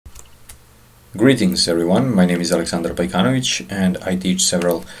Greetings everyone, my name is Aleksandar Pajkanović and I teach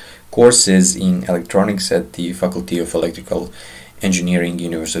several courses in electronics at the Faculty of Electrical Engineering,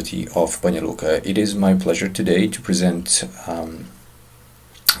 University of Banja Luka. It is my pleasure today to present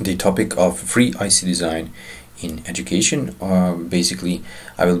the topic of free IC design in education. Basically,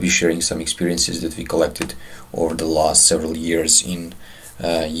 I will be sharing some experiences that we collected over the last several years in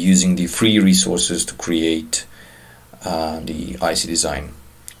using the free resources to create the IC design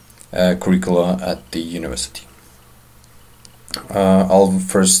curricula at the university. I'll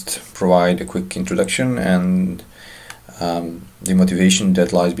first provide a quick introduction and the motivation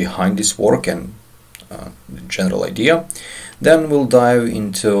that lies behind this work and the general idea. Then we'll dive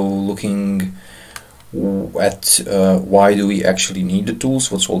into looking at why do we actually need the tools,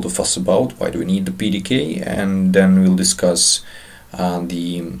 what's all the fuss about, why do we need the PDK, and then we'll discuss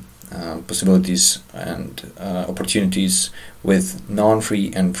the possibilities and opportunities with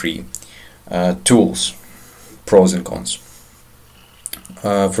non-free and free tools, pros and cons.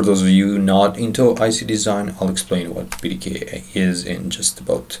 For those of you not into IC design, I'll explain what PDK is in just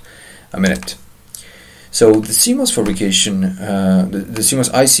about a minute. So the CMOS fabrication, the CMOS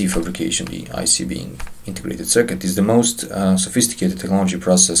IC fabrication, the IC being integrated circuit, is the most sophisticated technology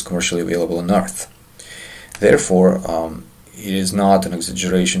process commercially available on Earth. Therefore, it is not an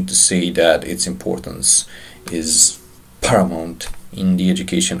exaggeration to say that its importance is paramount in the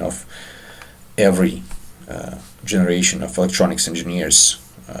education of every generation of electronics engineers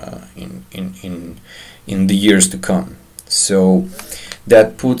in the years to come. So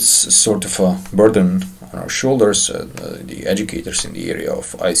that puts sort of a burden on our shoulders, the educators in the area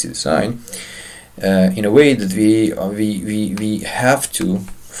of IC design, in a way that we have to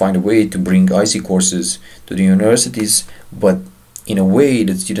find a way to bring IC courses to the universities, but in a way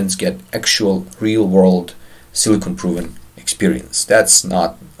that students get actual real-world silicon-proven experience. That's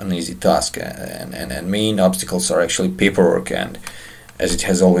not an easy task, and main obstacles are actually paperwork, and as it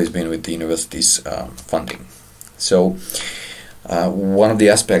has always been with the university's funding. So one of the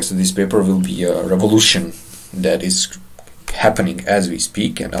aspects of this paper will be a revolution that is happening as we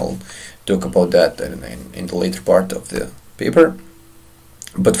speak, and I'll talk about that in the later part of the paper.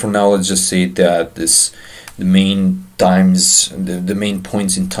 But for now, let's just say that the main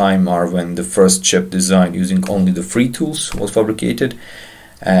points in time are when the first chip design using only the free tools was fabricated,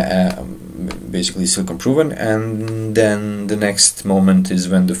 basically silicon proven, and then the next moment is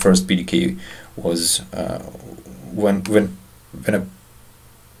when the first PDK was when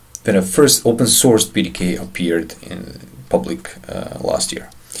a first open source PDK appeared in public last year.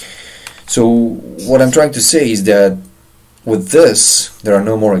 So what I'm trying to say is that with this, there are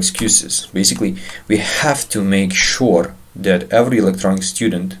no more excuses. Basically, we have to make sure that every electronics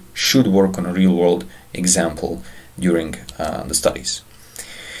student should work on a real-world example during the studies.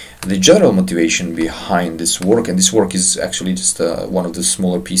 The general motivation behind this work, and this work is actually just one of the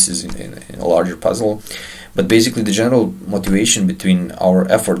smaller pieces in a larger puzzle, but basically the general motivation between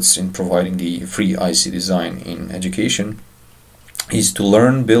our efforts in providing the free IC design in education is to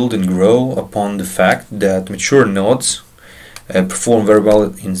learn, build, and grow upon the fact that mature nodes perform very well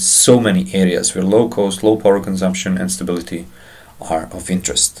in so many areas where low cost, low power consumption and stability are of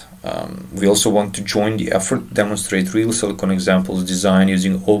interest. We also want to join the effort to demonstrate real silicon examples designed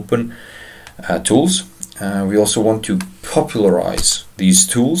using open tools. We also want to popularize these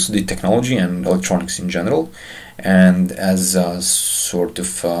tools, the technology and electronics in general. And as a sort of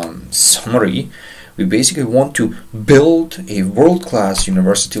summary, we basically want to build a world-class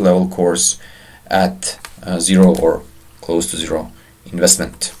university level course at zero or close to zero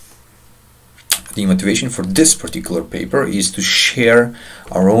investment. The motivation for this particular paper is to share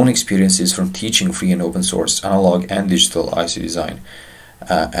our own experiences from teaching free and open source analog and digital IC design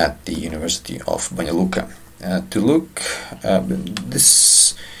at the University of Banja Luka.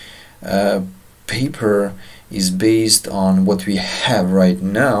 This paper is based on what we have right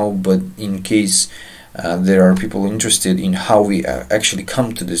now, but in case there are people interested in how we actually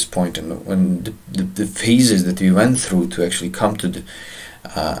come to this point and when the phases that we went through to actually come to the,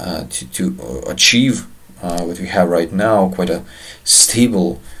 to achieve what we have right now, quite a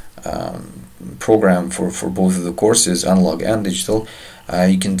stable program for both of the courses, analog and digital.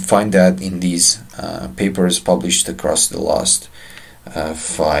 You can find that in these papers published across the last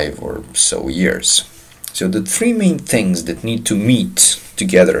 5 or so years. So the three main things that need to meet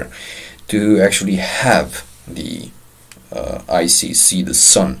together to actually have the IC see the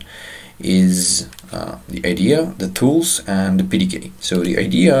sun is the idea, the tools, and the PDK. So the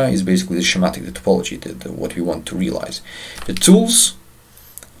idea is basically the schematic, the topology, what we want to realize. The tools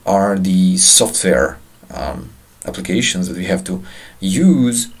are the software applications that we have to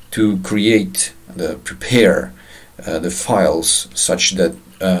use to prepare the files such that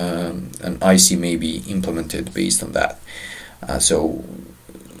an IC may be implemented based on that. So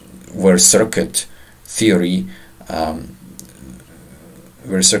where circuit theory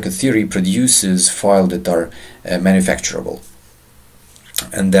produces files that are manufacturable,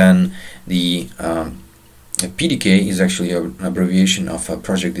 and then the PDK is actually an abbreviation of a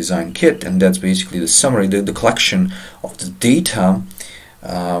project design kit, and that's basically the summary, the collection of the data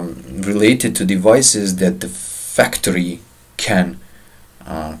related to devices that the factory can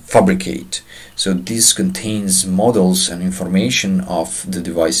fabricate. So this contains models and information of the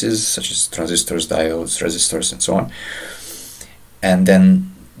devices such as transistors, diodes, resistors, and so on. And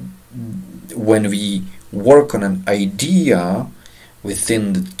then when we work on an idea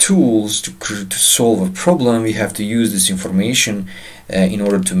within the tools to solve a problem, we have to use this information in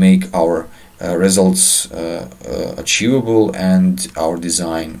order to make our results achievable and our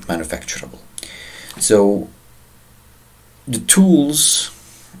design manufacturable. So the tools,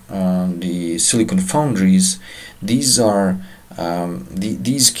 the silicon foundries, these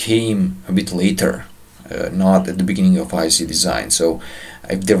came a bit later, not at the beginning of IC design. So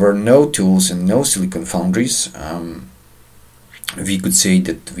if there were no tools and no silicon foundries, we could say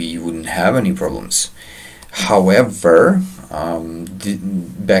that we wouldn't have any problems. However,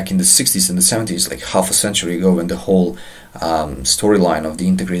 back in the 60s and the 70s, like half a century ago, when the whole storyline of the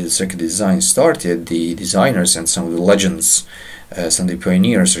integrated circuit design started, the designers and some of the legends, some of the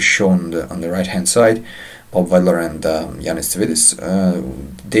pioneers are shown on the right hand side, Bob Weidler and Yanis Tsevidis.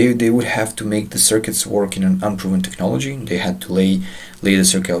 They would have to make the circuits work in an unproven technology. They had to lay the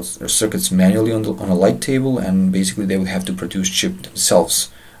circuits manually on a light table, and basically they would have to produce chip themselves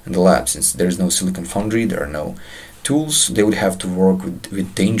in the lab. Since there is no silicon foundry, there are no tools, they would have to work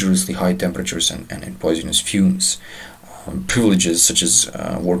with dangerously high temperatures and poisonous fumes. Privileges such as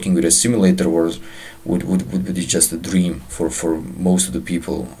working with a simulator would be just a dream for most of the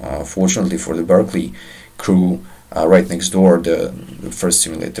people. Fortunately for the Berkeley crew, right next door, the first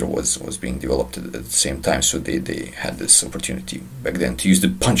simulator was being developed at the same time, so they had this opportunity back then to use the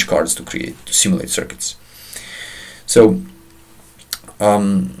punch cards to simulate circuits. So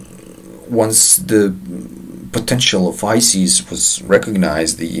once the potential of ICs was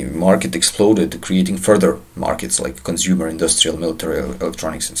recognized, the market exploded, creating further markets like consumer, industrial, military,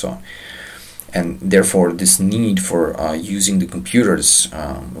 electronics, and so on. And therefore this need for using the computers,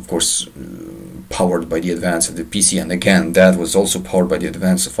 of course, powered by the advance of the PC, and again that was also powered by the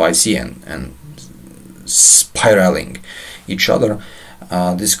advance of IC and spiraling each other.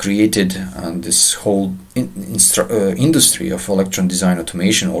 This created this whole industry of electron design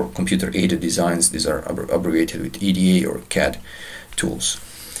automation, or computer-aided designs. These are abbreviated with EDA or CAD tools.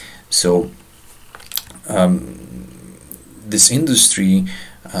 So this industry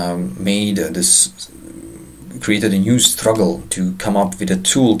created a new struggle to come up with a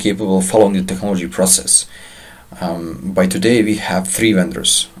tool capable of following the technology process. By today we have 3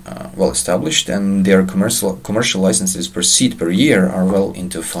 vendors well established, and their commercial licenses per seat per year are well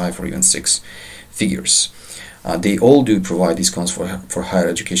into 5 or even 6 figures. They all do provide discounts for higher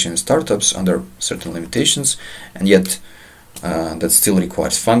education and startups under certain limitations, and yet that still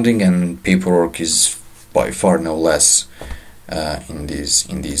requires funding, and paperwork is by far no less in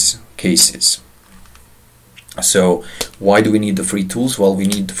these cases. So why do we need the free tools? Well, we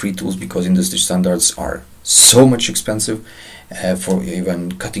need the free tools because industry standards are so much expensive, for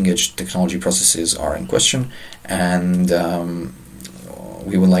even cutting-edge technology processes are in question, and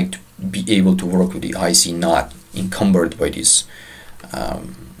we would like to be able to work with the IC not encumbered by this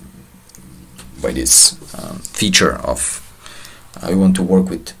feature of we want to work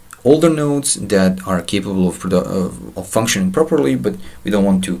with older nodes that are capable of functioning properly, but we don't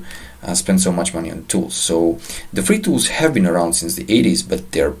want to spend so much money on tools. So the free tools have been around since the 80s,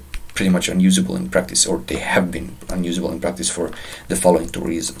 but they're pretty much unusable in practice, or they have been unusable in practice for the following 2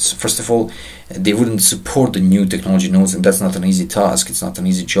 reasons. First of all, they wouldn't support the new technology nodes, and that's not an easy task. It's not an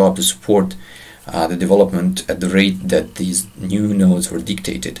easy job to support the development at the rate that these new nodes were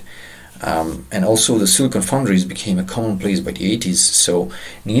dictated. And also the silicon foundries became a commonplace by the 80s, so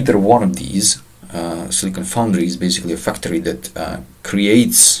neither one of these silicon foundries, basically a factory that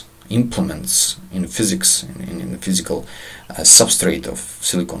implements in physics, in the physical substrate of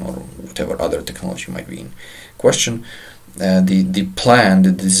silicon or whatever other technology might be in question, the plan,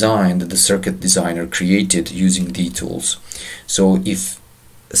 the design that the circuit designer created using the tools. So if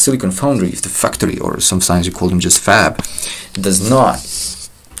a silicon foundry, if the factory, or sometimes you call them just fab, does not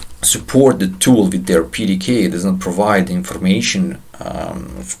support the tool with their PDK, does not provide the information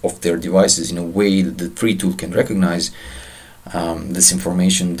of their devices in a way that the free tool can recognize, this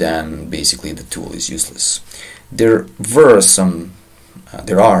information, then basically the tool is useless. There are some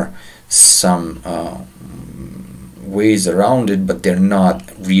ways around it, but they're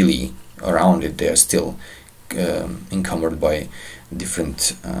not really around it. They are still encumbered by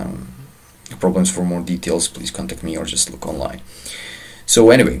different problems. For more details, please contact me or just look online. So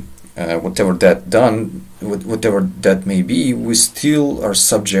anyway, whatever that may be, we still are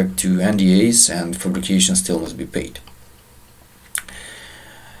subject to NDAs, and fabrication still must be paid.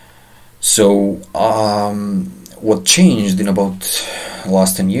 So what changed in about the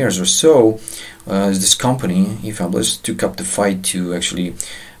last 10 years or so is this company, eFabless, took up the fight to actually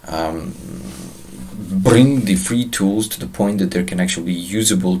bring the free tools to the point that they can actually be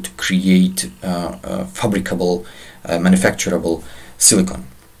usable to create fabricable, manufacturable silicon.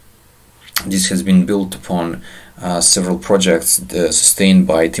 This has been built upon several projects sustained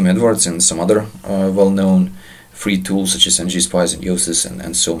by Tim Edwards and some other well-known free tools such as ngSpice and Yosis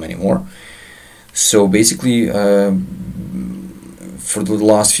and so many more. So basically, for the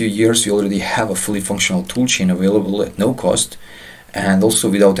last few years, we already have a fully functional toolchain available at no cost, and also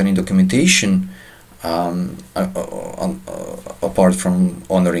without any documentation, apart from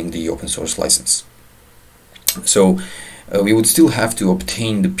honoring the open source license. So we would still have to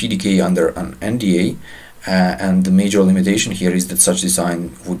obtain the PDK under an NDA, and the major limitation here is that such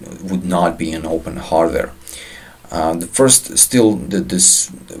design would not be an open hardware.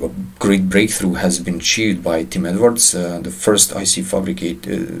 This great breakthrough has been achieved by Tim Edwards. The first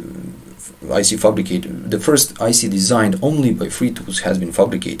first IC designed only by free tools has been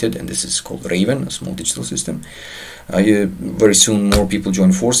fabricated, and this is called Raven, a small digital system. Very soon more people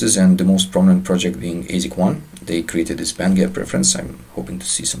join forces, and the most prominent project being ASIC1. They created this bandgap reference. I'm hoping to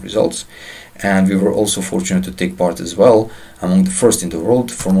see some results. And we were also fortunate to take part as well, among the first in the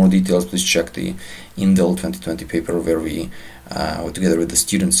world. For more details, please check the Indel 2020 paper, where we, together with the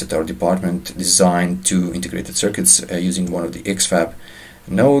students at our department, designed two integrated circuits using one of the XFAB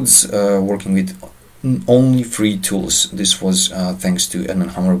nodes, working with only free tools. This was thanks to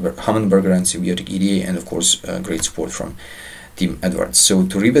Edmund Hammenberger and Symbiotic EDA, and of course great support from Tim Edwards. So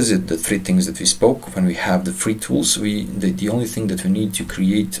to revisit the three things that we spoke, when we have the free tools, the only thing that we need to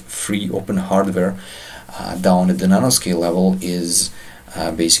create free open hardware down at the nanoscale level is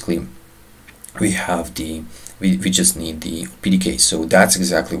basically we just need the PDK. So that's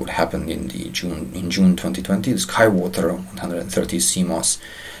exactly what happened in June 2020. The Skywater 130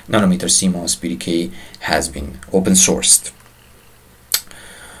 nanometer CMOS PDK has been open sourced.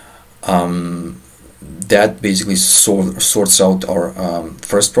 That basically sorts out our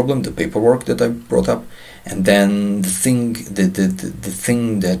first problem, the paperwork that I brought up, and then the thing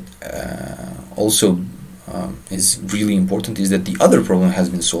that also is really important is that the other problem has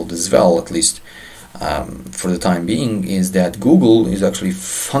been solved as well, at least for the time being, is that Google is actually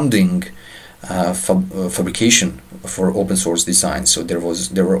funding fabrication for open source design. So there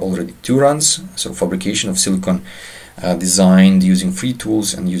were already 2 runs. So fabrication of silicon designed using free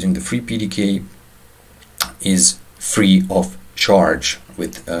tools and using the free PDK is free of charge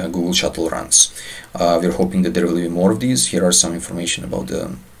with Google Shuttle runs. We're hoping that there will be more of these. Here are some information about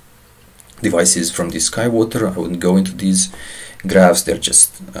the devices from the Skywater. I wouldn't go into these graphs. They're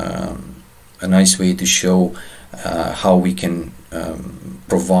just a nice way to show how we can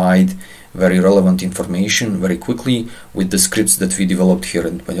provide very relevant information very quickly with the scripts that we developed here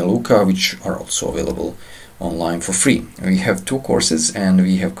in Banja Luka, which are also available online for free. We have 2 courses, and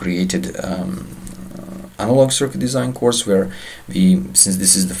we have created analog circuit design course, where since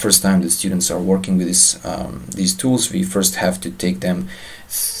this is the first time that students are working with these tools, we first have to take them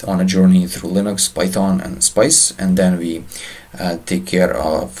on a journey through Linux, Python, and Spice, and then we take care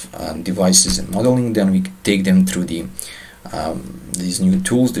of devices and modeling. Then we take them through these new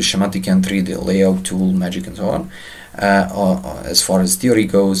tools, the schematic entry, the layout tool, magic, and so on. As far as theory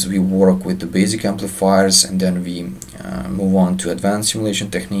goes, we work with the basic amplifiers, and then we move on to advanced simulation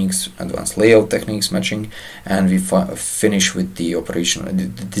techniques, advanced layout techniques, matching, and we finish with the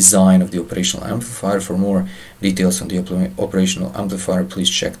design of the operational amplifier. For more details on the operational amplifier, please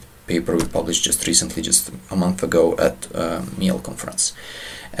check the paper we published just recently, just a month ago at MEAL conference.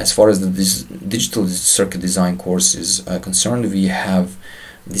 As far as this digital circuit design course is concerned, we have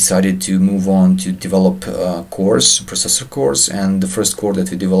decided to move on to develop a processor course, and the first core that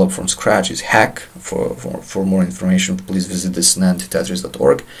we developed from scratch is Hack. For more information, please visit this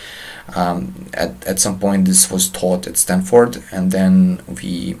nantetris.org. At some point this was taught at Stanford, and then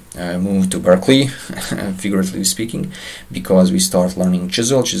we moved to Berkeley, figuratively speaking, because we start learning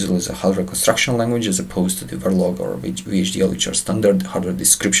Chisel. Chisel is a hardware construction language as opposed to the Verilog or VHDL, which are standard hardware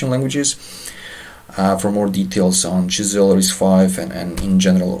description languages. For more details on Chisel, RISC-V, and in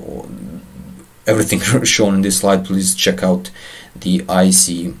general everything shown in this slide, please check out the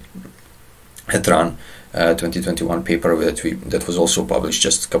IC Hetran 2021 paper that was also published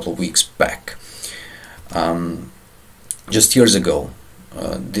just a couple of weeks back. Just years ago,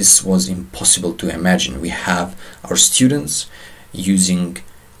 this was impossible to imagine. We have our students using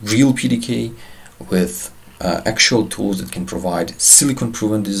real PDK with actual tools that can provide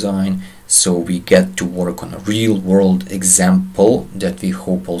silicon-proven design, so we get to work on a real-world example that we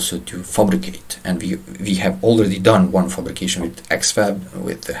hope also to fabricate. And we have already done one fabrication with XFAB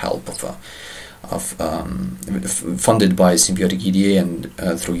with the help of funded by Symbiotic EDA and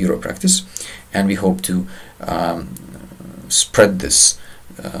through Europractice, and we hope to spread this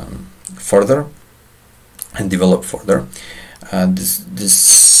further and develop further.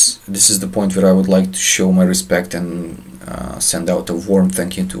 This is the point where I would like to show my respect and send out a warm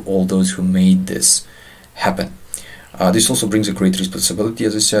thank you to all those who made this happen. This also brings a great responsibility.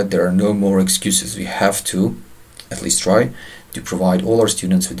 As I said, there are no more excuses. We have to at least try to provide all our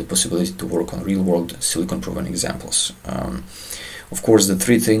students with the possibility to work on real-world silicon-proven examples. Of course, the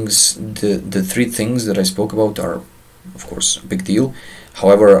three things that I spoke about are, of course, a big deal.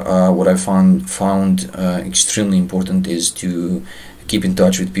 However, what I found extremely important is to keep in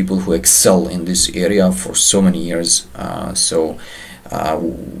touch with people who excel in this area for so many years.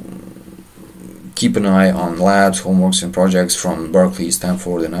 Keep an eye on labs, homeworks, and projects from Berkeley,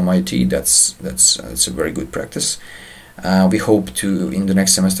 Stanford, and MIT. That's a very good practice. We hope to, in the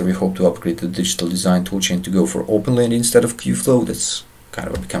next semester, we hope to upgrade the digital design toolchain to go for OpenLane instead of Qflow. That's kind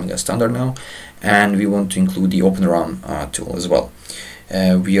of becoming a standard now, and we want to include the OpenRAM tool as well.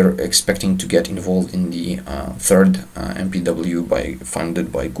 We are expecting to get involved in the third MPW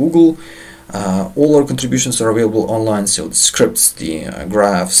funded by Google. All our contributions are available online, so the scripts, the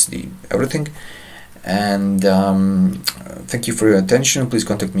graphs, the everything. And thank you for your attention. Please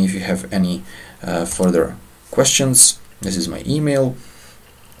contact me if you have any further questions. This is my email.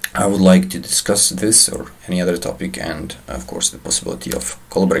 I would like to discuss this or any other topic, and of course the possibility of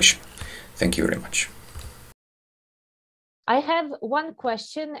collaboration. Thank you very much. I have one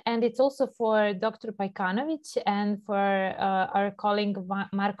question, and it's also for Dr. Pajkanović and for our colleague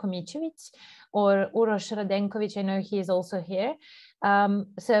Marko Mičević or Uroš Radenković. I know he is also here.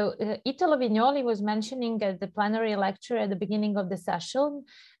 Italo Vignoli was mentioning at the plenary lecture at the beginning of the session,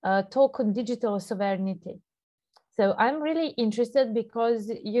 talk on digital sovereignty. So I'm really interested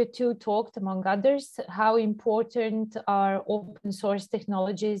because you two talked, among others, how important are open source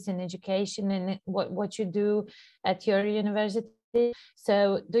technologies in education and what you do at your university.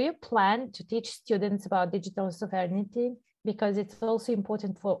 So do you plan to teach students about digital sovereignty? Because it's also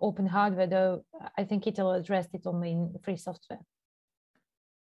important for open hardware, though I think it'll address it only in free software.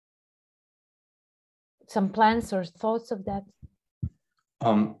 Some plans or thoughts of that?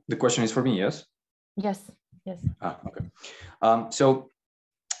 The question is for me, yes? Yes. Yes. Okay. So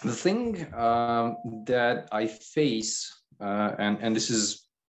the thing that I face, and this is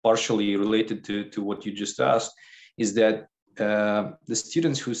partially related to what you just asked, is that the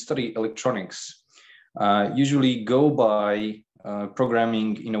students who study electronics usually go by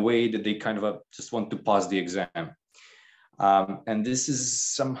programming in a way that they kind of just want to pass the exam. And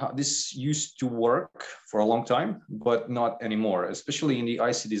this used to work for a long time, but not anymore, especially in the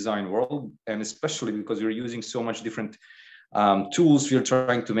IC design world, and especially because we're using so much different tools. We're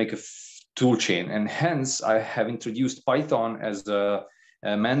trying to make a tool chain, and hence I have introduced Python as a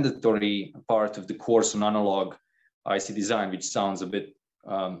mandatory part of the course on analog IC design, which sounds a bit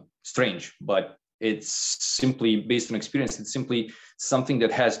strange, but it's simply based on experience. It's simply something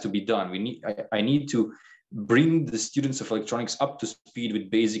that has to be done. I need to bring the students of electronics up to speed with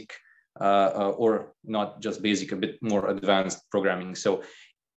basic, or not just basic, a bit more advanced programming. So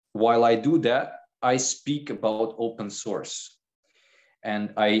while I do that, I speak about open source.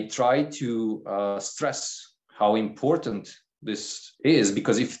 And I try to stress how important this is,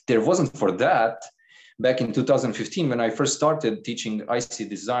 because if there wasn't for that, back in 2015, when I first started teaching IC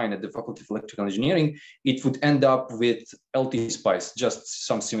design at the Faculty of Electrical Engineering, it would end up with LT Spice, just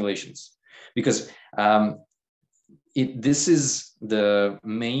some simulations. Because this is the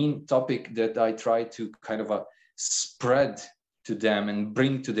main topic that I try to kind of spread to them and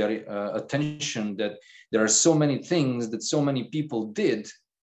bring to their attention, that there are so many things that so many people did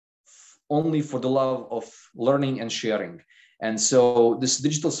only for the love of learning and sharing. And so this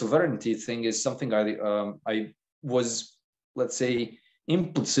digital sovereignty thing is something I was, let's say,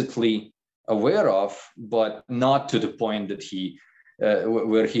 implicitly aware of, but not to the point that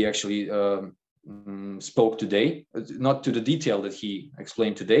where he actually spoke today, not to the detail that he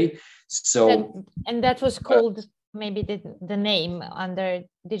explained today. So and that was called maybe the name under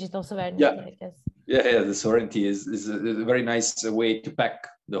digital sovereignty, I guess. Yeah, the sovereignty is a very nice way to pack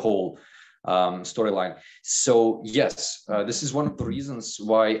the whole storyline. So yes, this is one of the reasons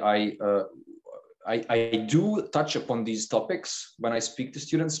why I do touch upon these topics when I speak to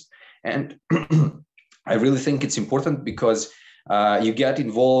students, and I really think it's important because you get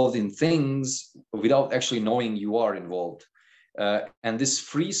involved in things without actually knowing you are involved. And this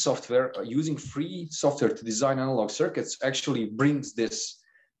free software, using free software to design analog circuits, actually brings this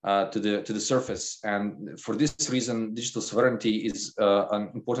to the surface. And for this reason, digital sovereignty is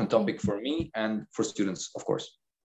an important topic for me and for students, of course.